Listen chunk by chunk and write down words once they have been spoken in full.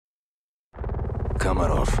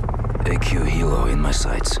Kamarov. AQ Hilo in my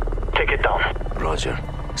sights. Take it down. Roger.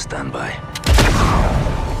 Stand by.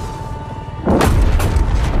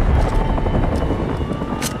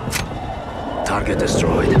 Target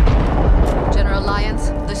destroyed. General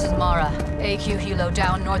Lyons, this is Mara. AQ Hilo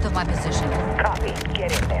down north of my position. Copy.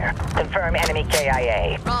 Get in there. Confirm enemy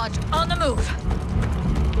KIA. Raj, on the move.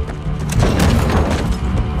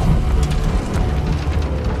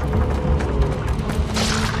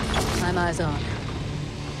 I'm eyes on.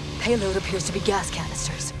 Payload appears to be gas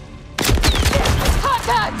canisters.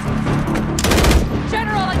 Contact!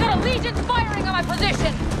 General, I got a Legion's firing on my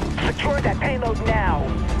position! Secure that payload now.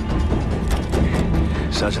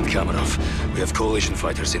 Sergeant Kamarov, we have coalition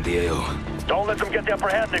fighters in the AO. Don't let them get the upper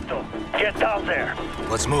hand, Victor. Get down there.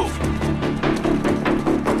 Let's move.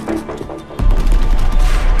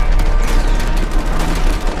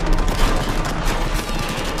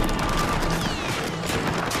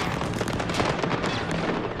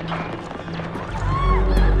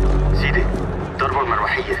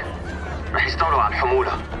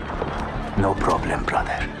 No problem,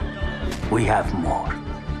 brother. We have more.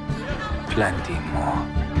 Plenty more.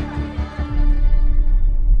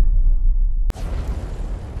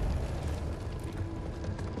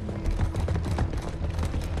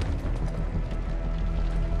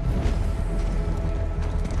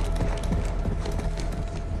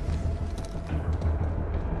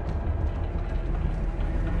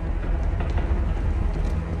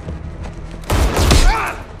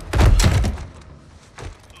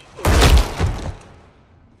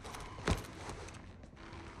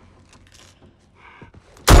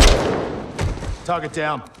 Target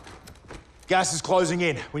down. Gas is closing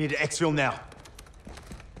in. We need to exfil now.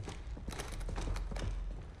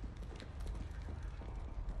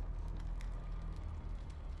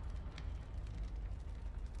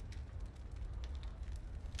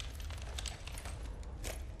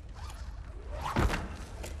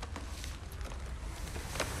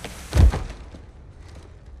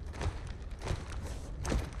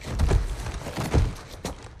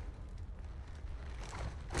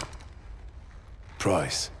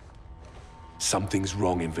 Price. Something's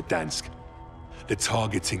wrong in Verdansk. They're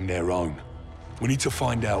targeting their own. We need to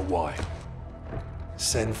find out why.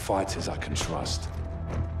 Send fighters I can trust.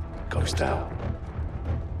 Ghost out.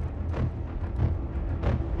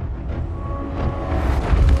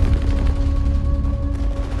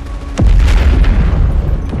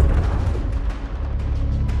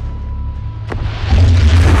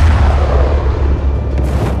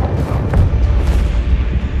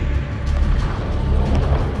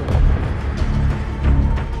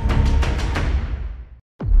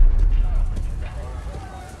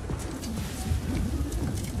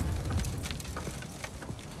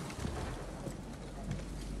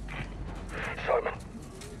 Simon.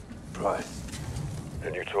 Price.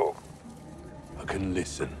 Can you talk? I can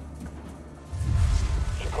listen.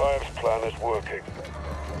 Zakhaev's plan is working.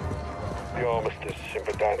 The armistice in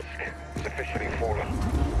Verdansk is officially fallen.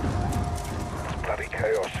 It's bloody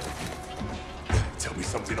chaos. Tell me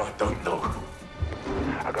something I don't know.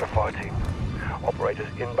 I got a fire team. Operators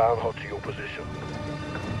inbound hot to your position.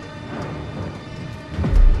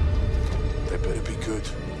 They better be good.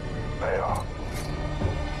 They are.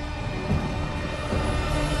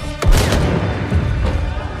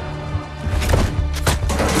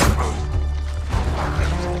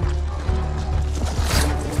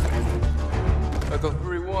 Echo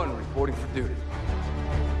 3-1, reporting for duty.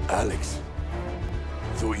 Alex.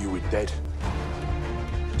 Thought you were dead.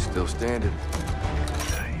 Still standing.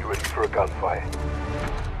 You ready for a gunfight?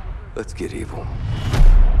 Let's get evil.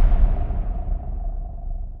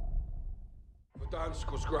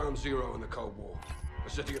 Verdansk was ground zero in the Cold War. A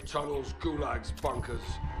city of tunnels, gulags, bunkers,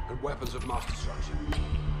 and weapons of mass destruction.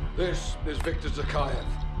 This is Viktor Zakhaev.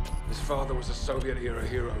 His father was a Soviet-era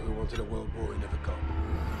hero who wanted a world war he never got.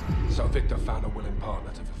 So Viktor found a willing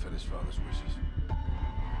partner to fulfill his father's wishes.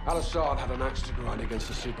 Al-Assad had an axe to grind against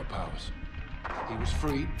the superpowers. He was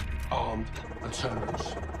free, armed, and turned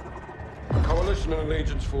loose. Coalition and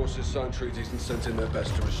allegiance forces signed treaties and sent in their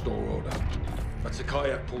best to restore order. But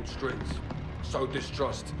Zakhaev pulled strings, sowed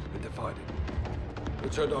distrust, and divided. We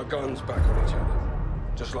turned our guns back on each other,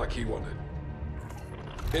 just like he wanted.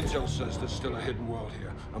 Intel says there's still a hidden world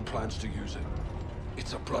here, and plans to use it.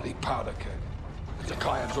 It's a bloody powder keg.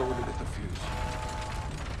 Zakhaev's already lit the fuse.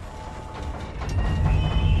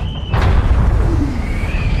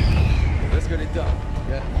 Let's get it done,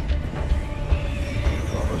 yeah?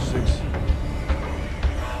 Bravo 6.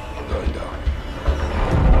 Going down.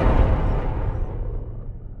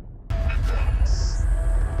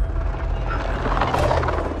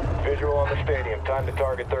 Visual on the stadium. Time to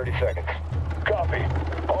target 30 seconds. Copy.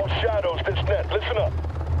 All shadows, this net. Listen up.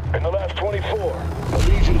 In the last 24, a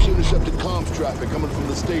Legion's intercepted comms traffic coming from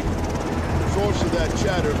the stadium. The source of that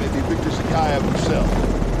chatter may be Victor Zakhaev himself.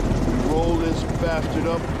 We roll this bastard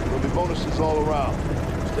up, there'll be bonuses all around.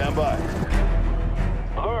 Stand by.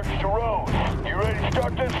 Lurch to Rose. You ready to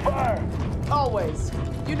start this fire? Always.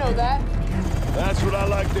 You know that. That's what I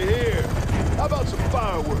like to hear. How about some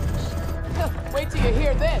fireworks? Wait till you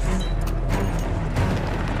hear this.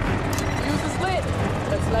 Use the slit.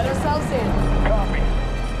 Let's let ourselves in. Copy.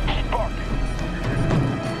 Spark it.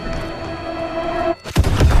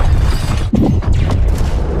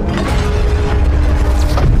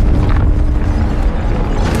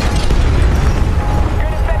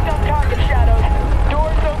 Good effect on target, Shadows.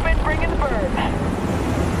 Doors open, bring in the birds.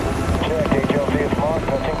 Check, HLZ is marked,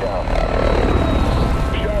 touching down.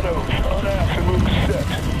 Shadows, unasked and move set.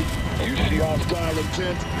 You see hostile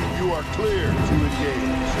intent, you are clear to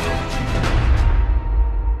engage.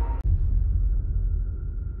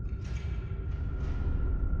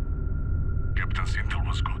 Captain's intel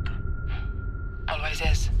was good. Always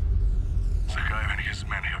is. Zakhaev and his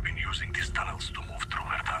men have been using these tunnels to move through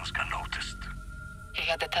Verdansk unnoticed. He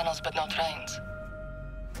had the tunnels but no trains.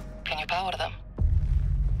 Can you power them?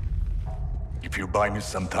 If you buy me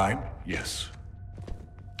some time, yes.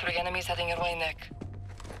 3 enemies heading your way, Nick.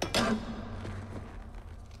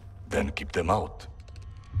 Then keep them out.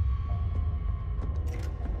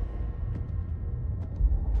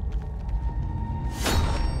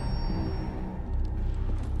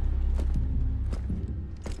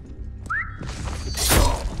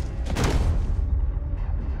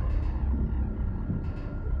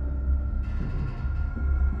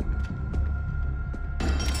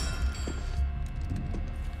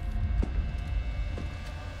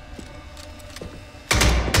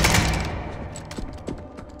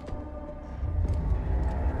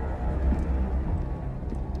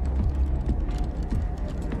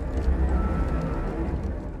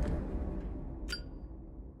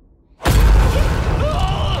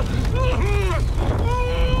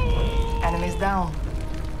 Enemies down.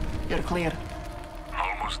 You're clear.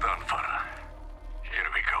 Almost done, Farah. Here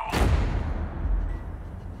we go.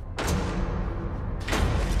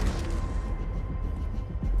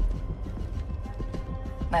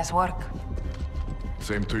 Nice work.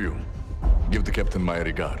 Same to you. Give the captain my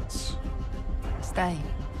regards. Stay.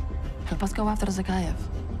 Help us go after Zakhaev.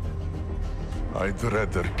 I'd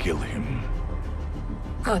rather kill him.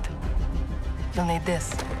 Good. You'll need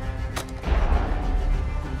this.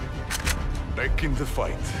 Back in the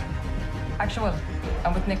fight. Actual,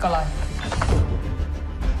 I'm with Nikolai.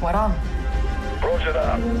 What on? Roger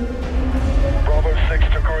that. Bravo 6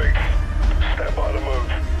 to Greek. Stand by to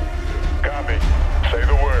move. Copy. Say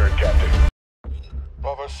the word, Captain.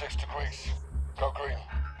 Bravo 6 to Greece. Go green.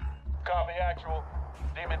 Copy, actual.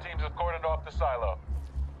 Demon teams have cordoned off the silo.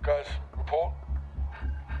 Guys, report.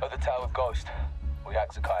 At the tower with Ghost. We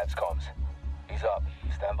hacked Zakhaev's comms. He's up.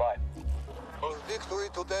 Stand by. Our victory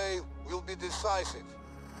today will be decisive.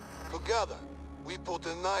 Together, we put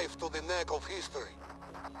a knife to the neck of history.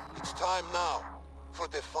 It's time now for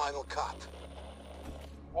the final cut.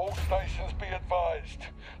 All stations be advised.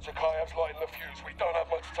 Zakhaev's lighting the fuse. We don't have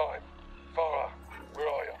much time. Farah, where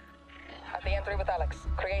are you? At the entry with Alex.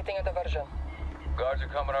 Creating a diversion. Guards are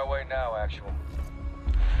coming our way now, actual.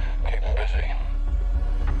 Keep them busy.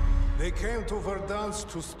 They came to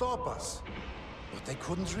Verdansk to stop us, but they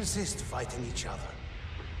couldn't resist fighting each other.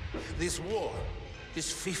 This war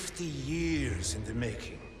is 50 years in the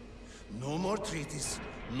making. No more treaties,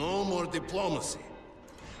 no more diplomacy.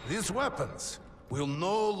 These weapons will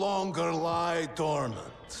no longer lie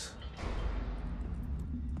dormant.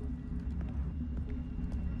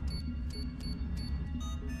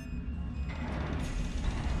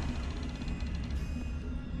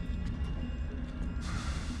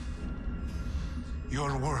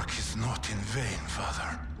 Your work is not in vain,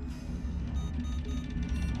 Father.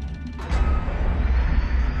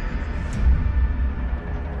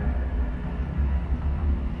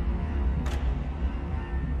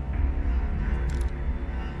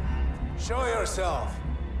 Show yourself.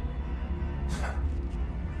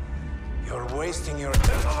 You're wasting your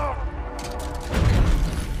time.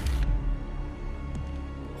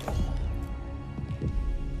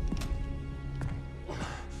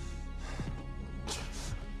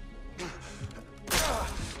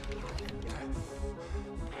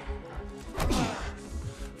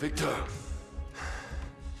 Victor.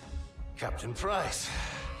 Captain Price,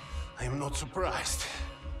 I am not surprised.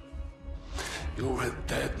 You're a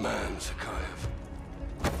dead man, Zakhaev.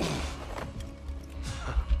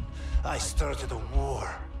 I started a war.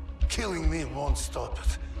 Killing me won't stop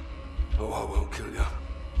it. Oh, I won't kill you.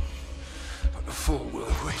 But the fool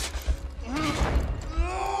will wait.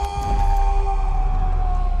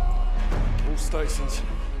 All stations.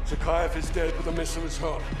 Zakhaev is dead, but the missile is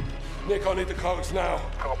hot. Nick, I need the codes now.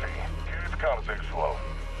 Copy. Use context flow.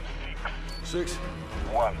 6.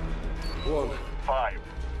 1. 1. 5.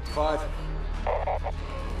 5.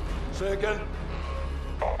 Say again.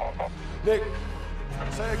 Nick.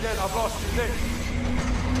 Say again. I've lost you, Nick.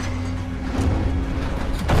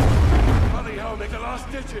 Bloody hell, Nick. The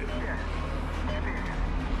last digit.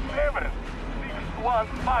 7. 6, 1,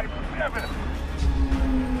 5, 7.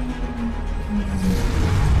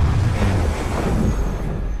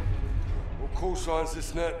 All call signs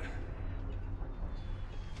this net.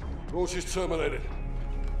 Launch is terminated.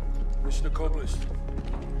 Mission accomplished.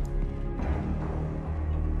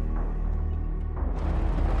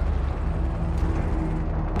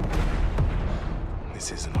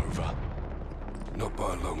 This isn't over. Not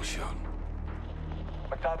by a long shot.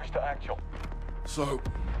 McTavish to actual. So,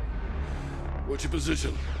 what's your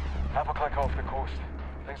position? Have a click off the coast.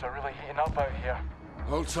 Things are really heating up out here.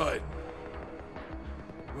 Hold tight.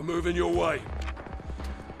 We're moving your way.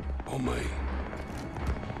 On me.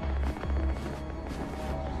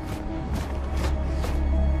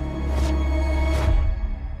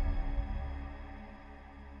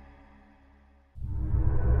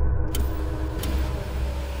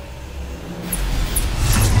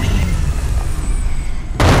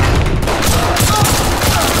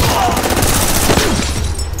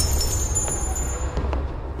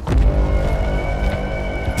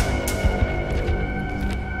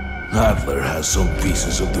 Adler has some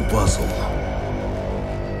pieces of the puzzle,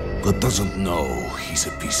 but doesn't know he's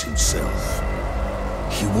a piece himself.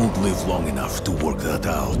 He won't live long enough to work that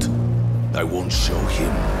out. I won't show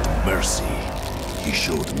him the mercy he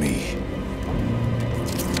showed me.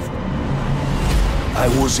 I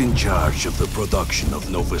was in charge of the production of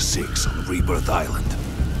Nova 6 on Rebirth Island.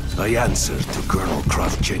 I answered to Colonel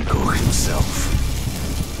Kravchenko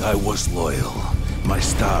himself. I was loyal. My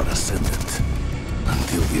star ascended.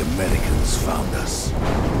 Until the Americans found us.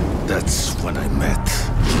 That's when I met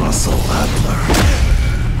Russell Adler.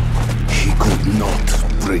 He could not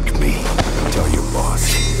break me. Tell your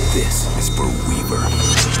boss, this is for Weaver.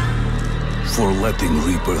 For letting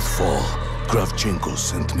Rebirth fall, Kravchenko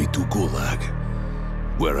sent me to Gulag,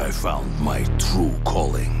 where I found my true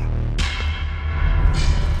calling.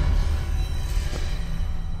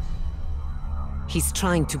 He's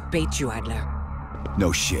trying to bait you, Adler.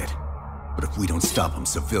 No shit. But if we don't stop him,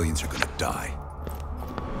 civilians are gonna die.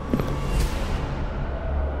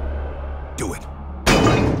 Do it.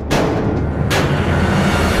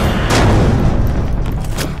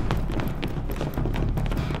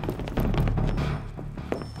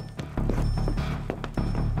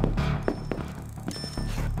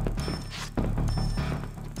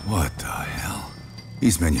 What the hell?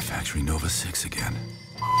 He's manufacturing Nova 6 again.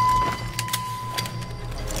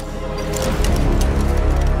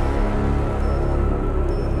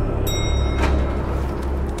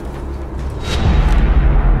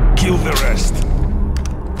 Kill the rest.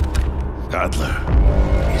 Adler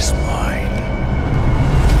is mine.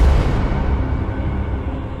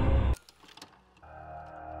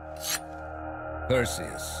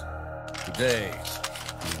 Perseus, today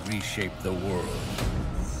we reshape the world.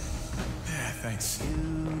 Yeah, thanks.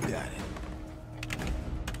 You got it.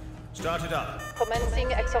 Start it up.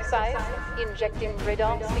 Commencing exercise, injecting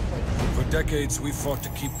radar signals. For decades, we fought to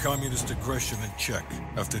keep communist aggression in check.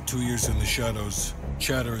 After 2 years in the shadows,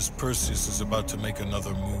 chatter as Perseus is about to make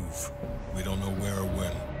another move. We don't know where or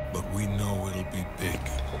when, but we know it'll be big.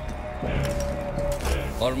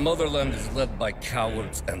 Our motherland is led by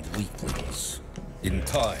cowards and weaklings. In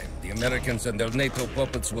time, the Americans and their NATO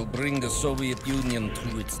puppets will bring the Soviet Union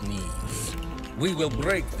to its knees. We will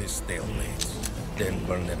break this stalemate, then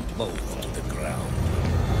burn them both to the ground.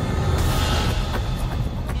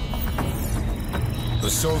 The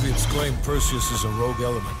Soviets claim Perseus is a rogue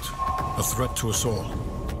element, a threat to us all.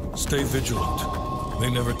 Stay vigilant. They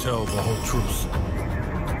never tell the whole truth.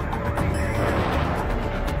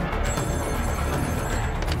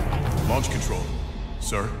 Launch control.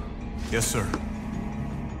 Sir? Yes, sir.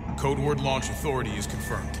 Code word launch authority is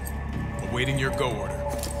confirmed. Awaiting your go order.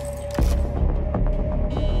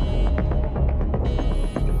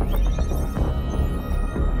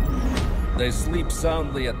 They sleep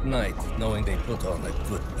soundly at night, knowing they put on a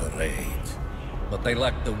good parade. But they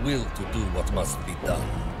lack the will to do what must be done.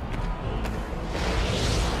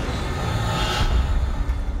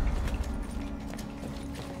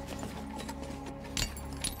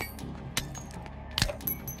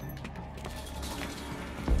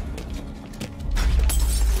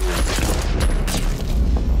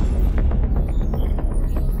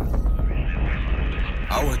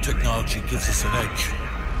 technology gives us an edge.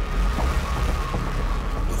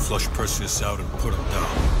 We'll flush Perseus out and put him down.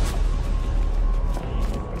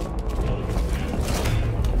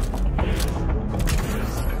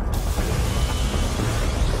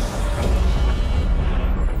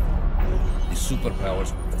 The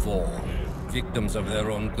superpowers will fall, victims of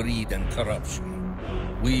their own greed and corruption.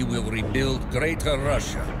 We will rebuild Greater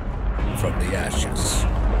Russia from the ashes.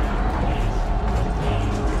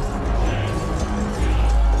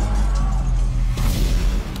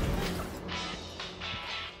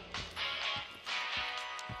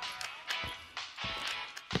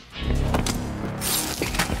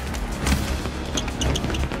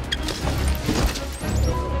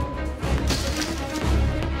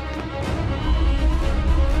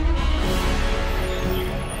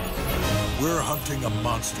 We're hunting a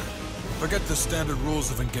monster. Forget the standard rules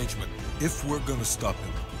of engagement. If we're gonna stop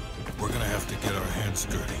him, we're gonna have to get our hands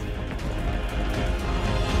dirty.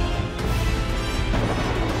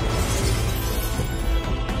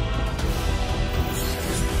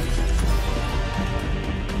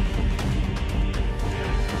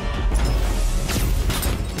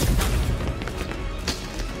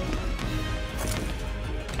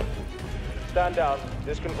 Stand down.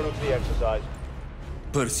 This concludes the exercise.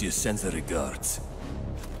 Perseus sends the regards.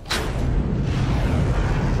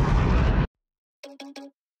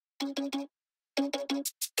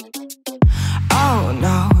 Oh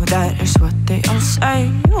no, that is what they all say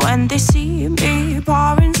when they see me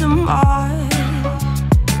pouring some oil.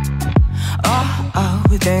 Oh,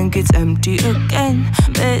 then gets empty again.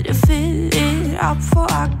 Better fill it up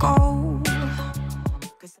before I go.